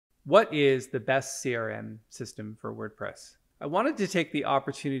What is the best CRM system for WordPress? I wanted to take the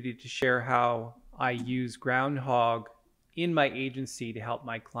opportunity to share how I use Groundhogg in my agency to help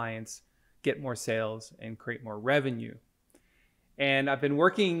my clients get more sales and create more revenue. And I've been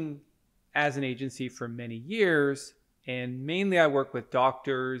working as an agency for many years, and mainly I work with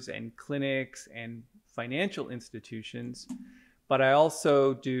doctors and clinics and financial institutions, but I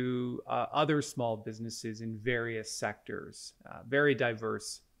also do other small businesses in various sectors, very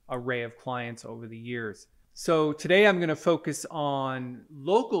diverse array of clients over the years. So today I'm going to focus on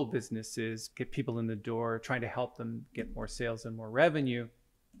local businesses, get people in the door, trying to help them get more sales and more revenue.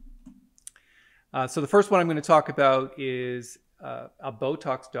 So the first one I'm going to talk about is a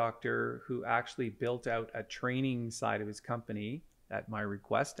Botox doctor who actually built out a training side of his company at my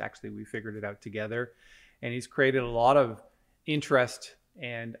request. Actually, we figured it out together, and he's created a lot of interest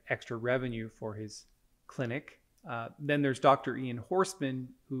and extra revenue for his clinic. Then there's Dr. Ian Horseman,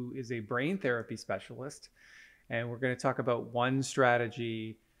 who is a brain therapy specialist. And we're going to talk about one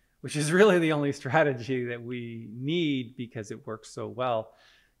strategy, which is really the only strategy that we need because it works so well,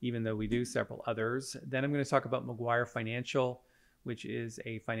 even though we do several others. Then I'm going to talk about McGuire Financial, which is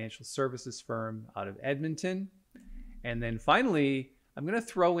a financial services firm out of Edmonton. And then finally, I'm going to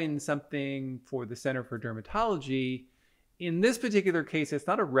throw in something for the Center for Dermatology. In this particular case, it's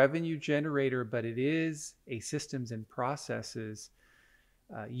not a revenue generator, but it is a systems and processes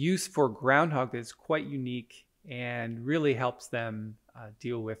use for Groundhogg that's quite unique and really helps them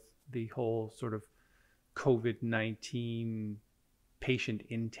deal with the whole sort of COVID-19 patient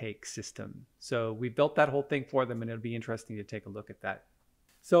intake system. So we built that whole thing for them, and it'll be interesting to take a look at that.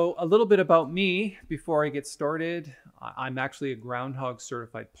 So a little bit about me before I get started. I'm actually a Groundhogg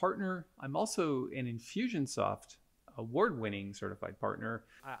Certified Partner. I'm also an Infusionsoft award-winning certified partner.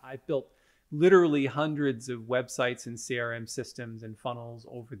 I've built literally hundreds of websites and CRM systems and funnels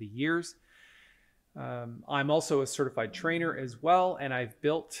over the years. I'm also a certified trainer as well, and I've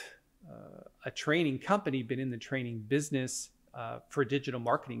built a training company, been in the training business for digital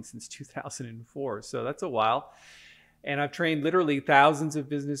marketing since 2004. So that's a while. And I've trained literally thousands of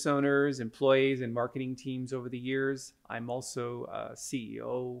business owners, employees, and marketing teams over the years. I'm also a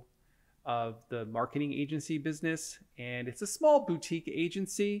CEO of the marketing agency business, and it's a small boutique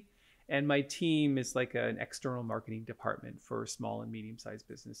agency, and my team is like an external marketing department for small and medium-sized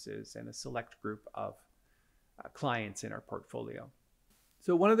businesses and a select group of clients in our portfolio.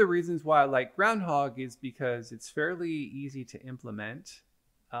 So one of the reasons why I like Groundhogg is because it's fairly easy to implement.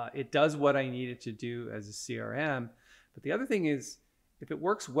 It does what I need it to do as a CRM, but the other thing is, if it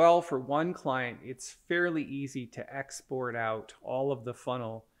works well for one client, it's fairly easy to export out all of the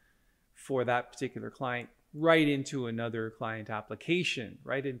funnel for that particular client right into another client application,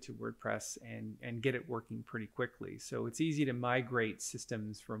 right into WordPress, and get it working pretty quickly. So it's easy to migrate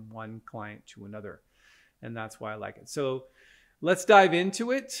systems from one client to another, and that's why I like it. So let's dive into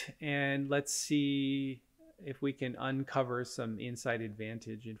it, and let's see if we can uncover some inside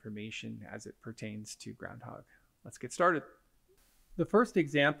advantage information as it pertains to Groundhogg. Let's get started. The first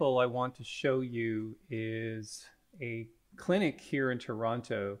example I want to show you is a clinic here in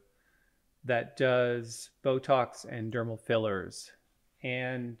Toronto that does Botox and dermal fillers.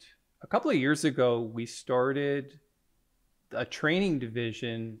 And a couple of years ago, we started a training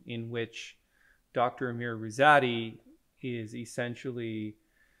division in which Dr. Amir Rizadi is essentially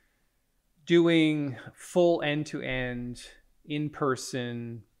doing full end-to-end,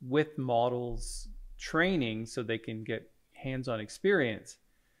 in-person, with models training so they can get hands-on experience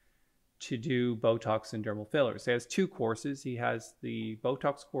to do Botox and dermal fillers. He has two courses. He has the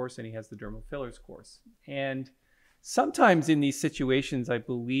Botox course and he has the dermal fillers course. And sometimes in these situations, I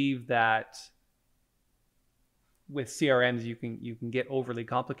believe that with CRMs, you can get overly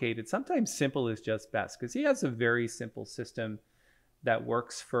complicated. Sometimes simple is just best, because he has a very simple system that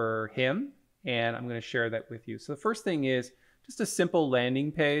works for him. And I'm going to share that with you. So the first thing is just a simple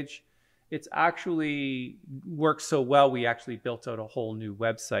landing page. It's actually works so well, we actually built out a whole new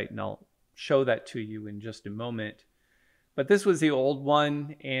website, and I'll show that to you in just a moment. But this was the old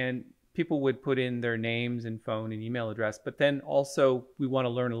one, and people would put in their names and phone and email address, but then also we want to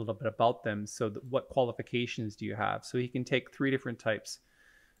learn a little bit about them. So what qualifications do you have? So he can take 3 different types: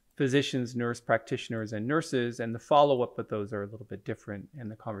 physicians, nurse practitioners, and nurses, and the follow-up with those are a little bit different, and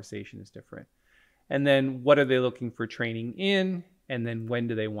the conversation is different. And then what are they looking for training in? And then when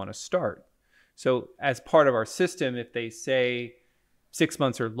do they want to start? So as part of our system, if they say 6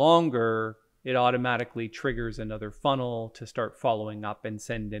 months or longer, it automatically triggers another funnel to start following up and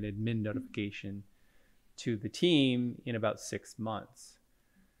send an admin notification to the team in about 6 months.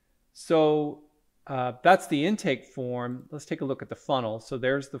 So That's the intake form. Let's take a look at the funnel. So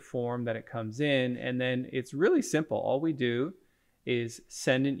there's the form that it comes in, and then it's really simple. All we do is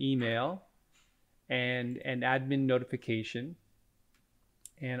send an email and an admin notification.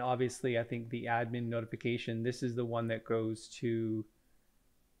 And obviously, I think the admin notification, this is the one that goes to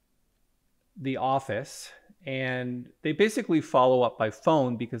the office, and they basically follow up by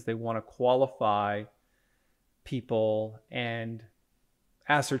phone because they want to qualify people and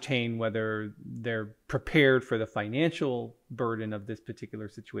ascertain whether they're prepared for the financial burden of this particular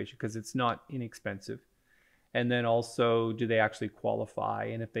situation, because it's not inexpensive. And then also, do they actually qualify,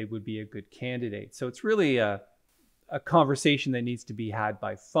 and if they would be a good candidate. So it's really a conversation that needs to be had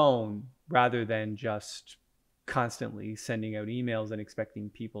by phone rather than just constantly sending out emails and expecting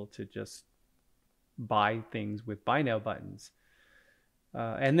people to just buy things with buy now buttons.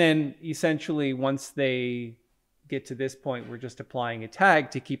 And then essentially, once they get to this point, we're just applying a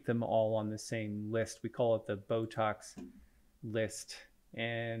tag to keep them all on the same list. We call it the Botox list.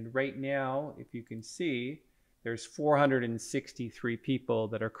 And right now, if you can see, there's 463 people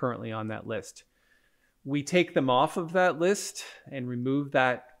that are currently on that list. We take them off of that list and remove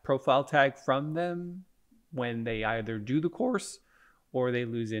that profile tag from them when they either do the course or they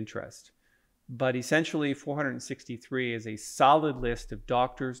lose interest. But essentially, 463 is a solid list of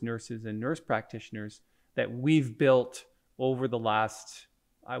doctors, nurses, and nurse practitioners that we've built over the last,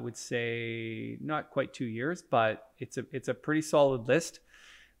 I would say, not quite 2 years, but it's a pretty solid list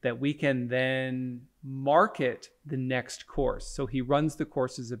that we can then market the next course. So he runs the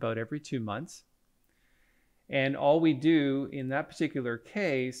courses about every 2 months. And all we do in that particular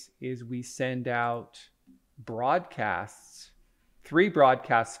case is we send out broadcasts, 3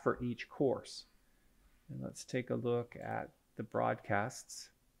 broadcasts for each course. And let's take a look at the broadcasts.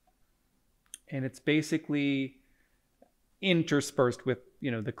 And it's basically interspersed with,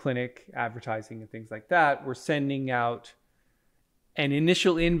 the clinic advertising and things like that. We're sending out an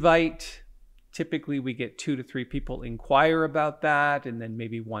initial invite. Typically, we get 2 to 3 people inquire about that, and then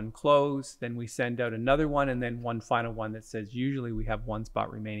maybe 1 close. Then we send out another one, and then one final one that says, usually we have 1 spot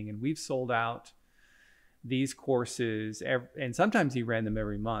remaining, and we've sold out these courses. And sometimes he ran them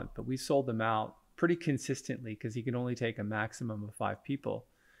every month, but we sold them out pretty consistently because he can only take a maximum of 5 people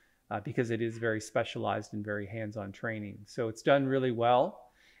because it is very specialized and very hands-on training. So it's done really well.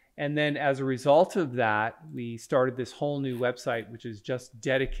 And then as a result of that, we started this whole new website, which is just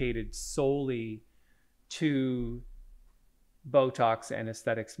dedicated solely to Botox and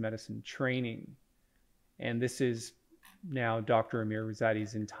aesthetics medicine training. And this is now Dr. Amir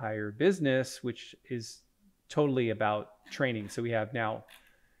Razadi's entire business, which is totally about training. So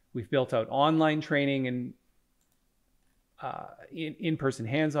we've built out online training and in-person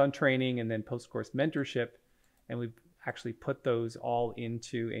hands-on training, and then post-course mentorship. And we've actually put those all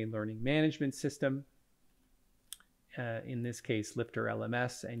into a learning management system, in this case Lifter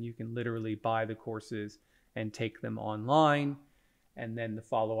LMS, and you can literally buy the courses and take them online, and then the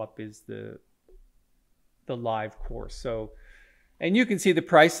follow-up is the live course. So, and you can see the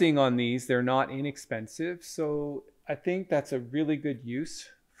pricing on these, they're not inexpensive. So I think that's a really good use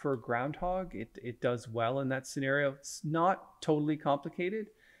for Groundhogg. It does well in that scenario. It's not totally complicated,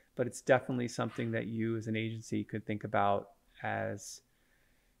 but it's definitely something that you as an agency could think about as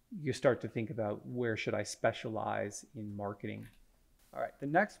you start to think about, where should I specialize in marketing? All right, the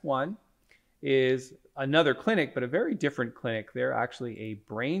next one is another clinic, but a very different clinic. They're actually a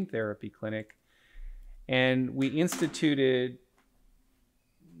brain therapy clinic. And we instituted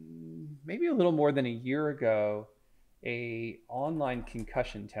maybe a little more than a year ago an online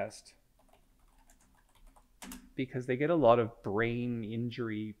concussion test, because they get a lot of brain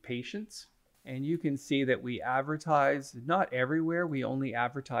injury patients. And you can see that we advertise not everywhere. We only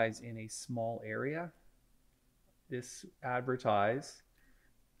advertise in a small area. This ad runs,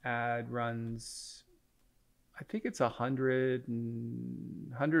 I think it's about a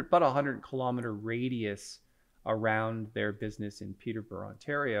 100-kilometer radius around their business in Peterborough,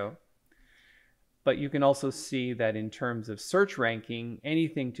 Ontario. But you can also see that in terms of search ranking,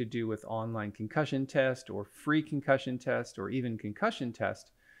 anything to do with online concussion test or free concussion test or even concussion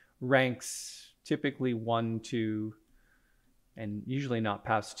test ranks typically 1, 2, and usually not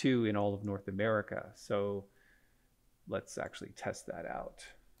past 2 in all of North America. So let's actually test that out.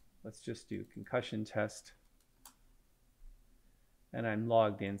 Let's just do concussion test. And I'm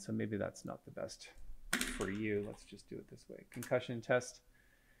logged in, so maybe that's not the best for you. Let's just do it this way. Concussion test.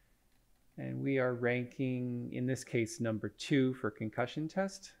 And we are ranking, in this case, number 2 for concussion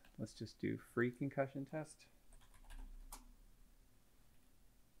test. Let's just do free concussion test.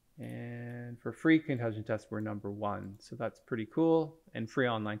 And for free concussion test, we're #1. So that's pretty cool. And free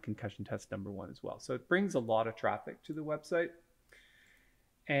online concussion test #1 as well. So it brings a lot of traffic to the website.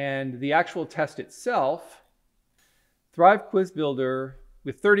 And the actual test itself, Thrive Quiz Builder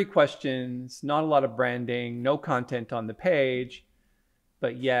with 30 questions, not a lot of branding, no content on the page,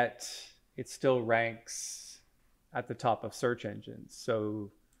 but yet it still ranks at the top of search engines.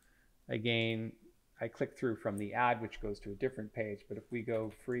 So again, I click through from the ad, which goes to a different page. But if we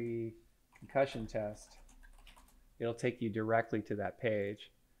go free concussion test, it'll take you directly to that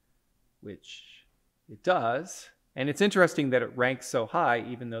page, which it does. And it's interesting that it ranks so high,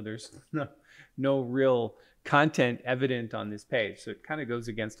 even though there's no real content evident on this page. So it kind of goes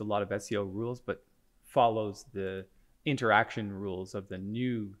against a lot of SEO rules, but follows the interaction rules of the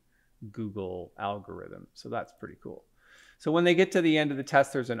new Google algorithm. So that's pretty cool. So when they get to the end of the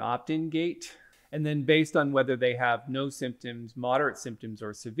test, there's an opt-in gate. And then based on whether they have no symptoms, moderate symptoms,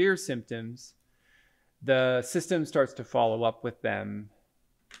 or severe symptoms, the system starts to follow up with them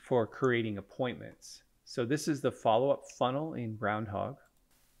for creating appointments. So this is the follow-up funnel in Groundhogg.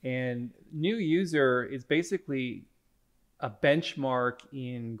 And new user is basically a benchmark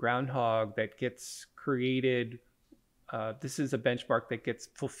in Groundhogg that gets created. This is a benchmark that gets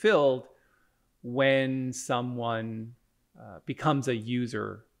fulfilled when someone becomes a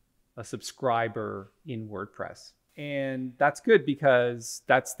user, a subscriber in WordPress. And that's good because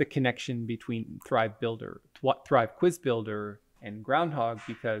that's the connection between Thrive Quiz Builder and Groundhogg,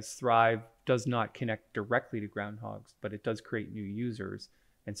 because Thrive does not connect directly to Groundhogg's, but it does create new users.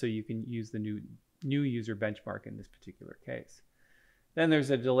 And so you can use the new user benchmark in this particular case. Then there's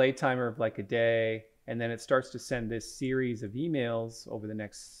a delay timer of like a day, and then it starts to send this series of emails over the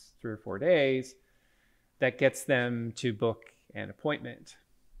next 3 or 4 days that gets them to book an appointment.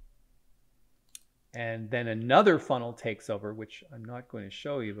 And then another funnel takes over, which I'm not going to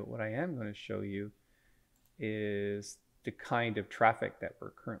show you, but what I am going to show you is the kind of traffic that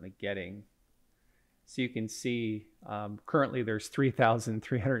we're currently getting. So you can see currently there's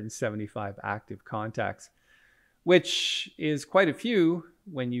 3,375 active contacts, which is quite a few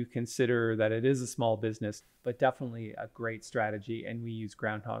when you consider that it is a small business, but definitely a great strategy. And we use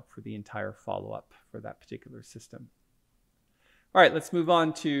Groundhogg for the entire follow-up for that particular system. All right, let's move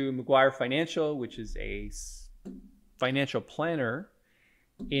on to McGuire Financial, which is a financial planner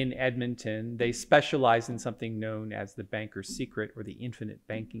in Edmonton. They specialize in something known as the banker's secret, or the infinite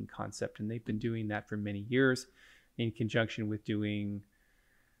banking concept. And they've been doing that for many years in conjunction with doing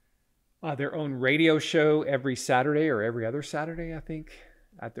their own radio show every Saturday, or every other Saturday, I think,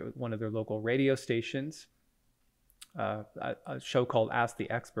 at one of their local radio stations, a show called Ask the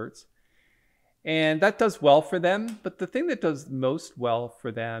Experts. And that does well for them. But the thing that does most well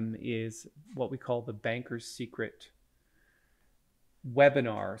for them is what we call the banker's secret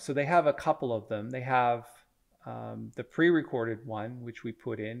webinar. So they have a couple of them. They have the pre-recorded one, which we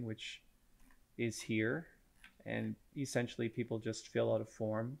put in, which is here. And essentially people just fill out a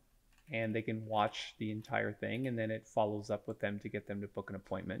form and they can watch the entire thing, and then it follows up with them to get them to book an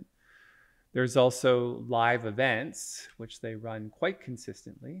appointment. There's also live events, which they run quite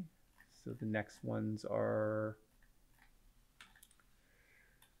consistently. So the next ones are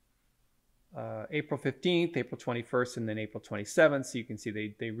April 15th, April 21st, and then April 27th. So you can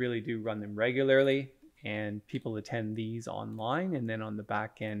see they really do run them regularly, and people attend these online. And then on the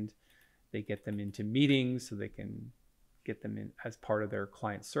back end, they get them into meetings so they can get them in as part of their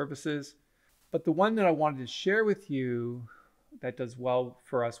client services. But the one that I wanted to share with you that does well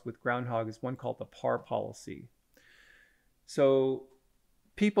for us with Groundhogg is one called the PAR policy. So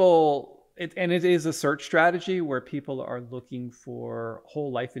people, it is a search strategy where people are looking for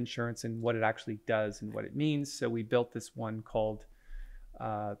whole life insurance and what it actually does and what it means. So we built this one called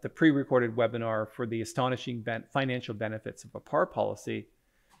the pre-recorded webinar for the astonishing financial benefits of a PAR policy.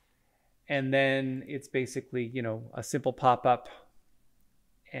 And then it's basically, you know, a simple pop-up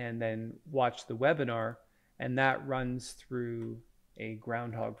and then watch the webinar. And that runs through a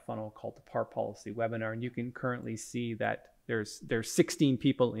Groundhogg funnel called the PAR policy webinar. And you can currently see that there's 16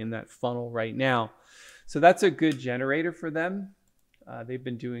 people in that funnel right now. So that's a good generator for them. They've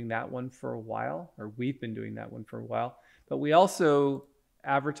been doing that one for a while, or we've been doing that one for a while. But we also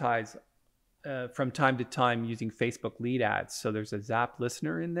advertise from time to time using Facebook lead ads. So there's a Zap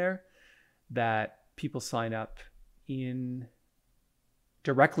listener in there that people sign up in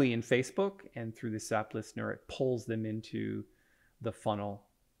directly in Facebook, and through the Zap listener, it pulls them into the funnel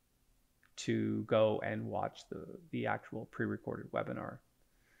to go and watch the actual pre-recorded webinar.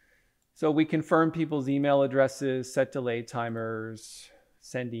 So we confirm people's email addresses, set delay timers,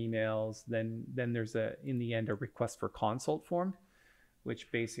 send emails. Then there's in the end, a request for consult form,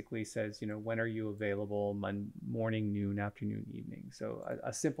 which basically says, when are you available? Morning, noon, afternoon, evening. So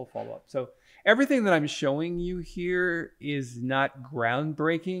a simple follow-up. So everything that I'm showing you here is not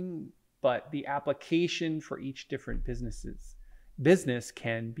groundbreaking, but the application for each different business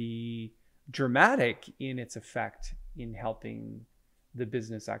can be dramatic in its effect in helping the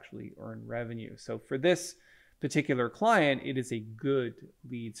business actually earn revenue. So for this particular client, it is a good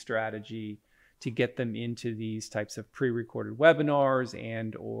lead strategy to get them into these types of pre-recorded webinars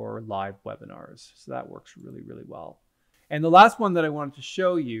and or live webinars. So that works really, really well. And the last one that I wanted to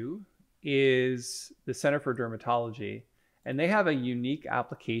show you is the Center for Dermatology. And they have a unique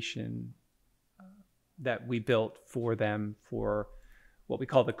application that we built for them for what we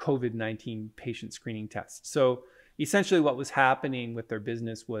call the COVID-19 patient screening test. So essentially what was happening with their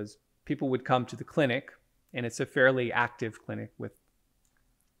business was people would come to the clinic, and it's a fairly active clinic with,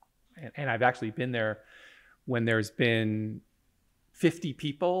 and I've actually been there when there's been 50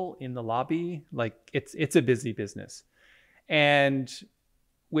 people in the lobby. Like it's a busy business. And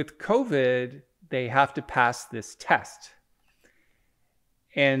with COVID, they have to pass this test.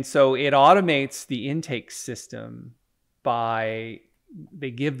 And so it automates the intake system by, they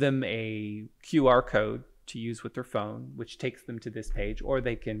give them a QR code to use with their phone, which takes them to this page, or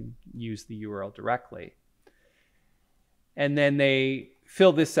they can use the URL directly. And then they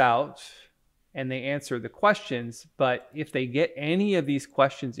fill this out and they answer the questions. But if they get any of these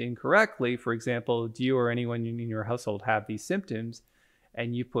questions incorrectly, for example, do you or anyone in your household have these symptoms?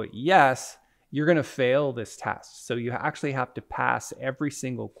 And you put yes, you're going to fail this test. So you actually have to pass every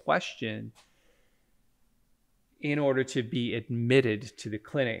single question in order to be admitted to the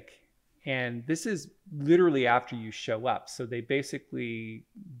clinic. And this is literally after you show up. So they basically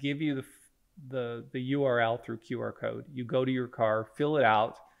give you the URL through QR code. You go to your car, fill it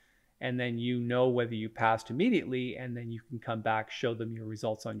out, and then you know whether you passed immediately, and then you can come back, show them your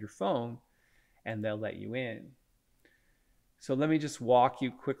results on your phone, and they'll let you in. So let me just walk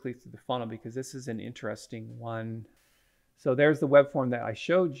you quickly through the funnel because this is an interesting one. So there's the web form that I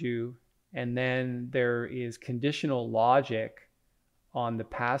showed you, and then there is conditional logic on the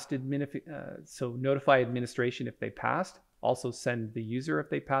past so notify administration if they passed, also send the user if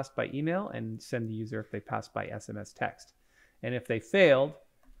they passed by email, and send the user if they passed by SMS text. And if they failed,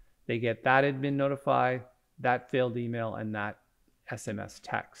 they get that admin notify, that failed email, and that SMS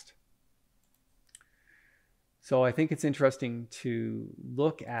text. So I think it's interesting to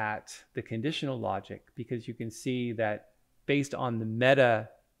look at the conditional logic because you can see that based on the meta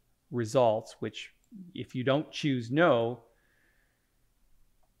results, which if you don't choose no,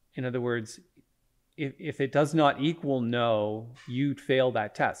 in other words, if it does not equal no, you'd fail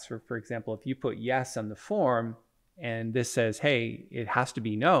that test. For example, if you put yes on the form and this says, hey, it has to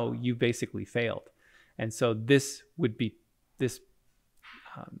be no, you basically failed. And so this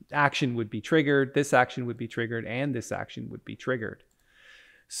action would be triggered, this action would be triggered, and this action would be triggered.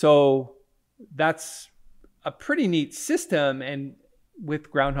 So that's a pretty neat system. And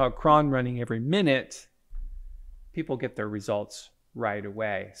with Groundhogg cron running every minute, people get their results right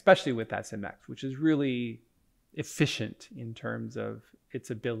away, especially with SMX, which is really efficient in terms of its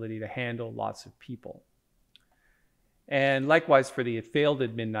ability to handle lots of people. And likewise for the failed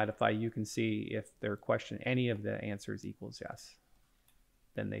admin notify, you can see if their question, any of the answers equals yes,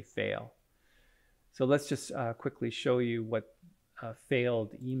 then they fail. So let's just quickly show you what a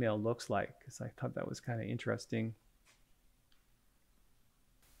failed email looks like, because I thought that was kind of interesting.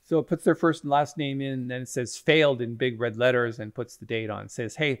 So it puts their first and last name in, and then it says failed in big red letters and puts the date on. It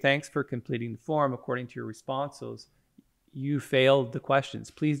says, hey, thanks for completing the form. According to your responses, you failed the questions.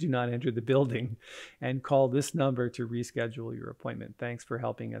 Please do not enter the building and call this number to reschedule your appointment. Thanks for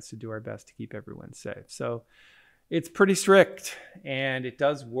helping us to do our best to keep everyone safe. So it's pretty strict, and it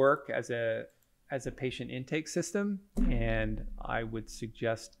does work as a patient intake system. And I would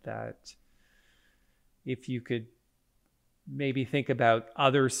suggest that if you could maybe think about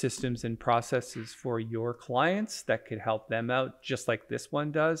other systems and processes for your clients that could help them out, just like this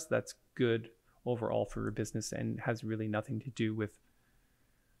one does, that's good overall for your business and has really nothing to do with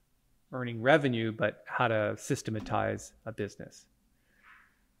earning revenue, but how to systematize a business.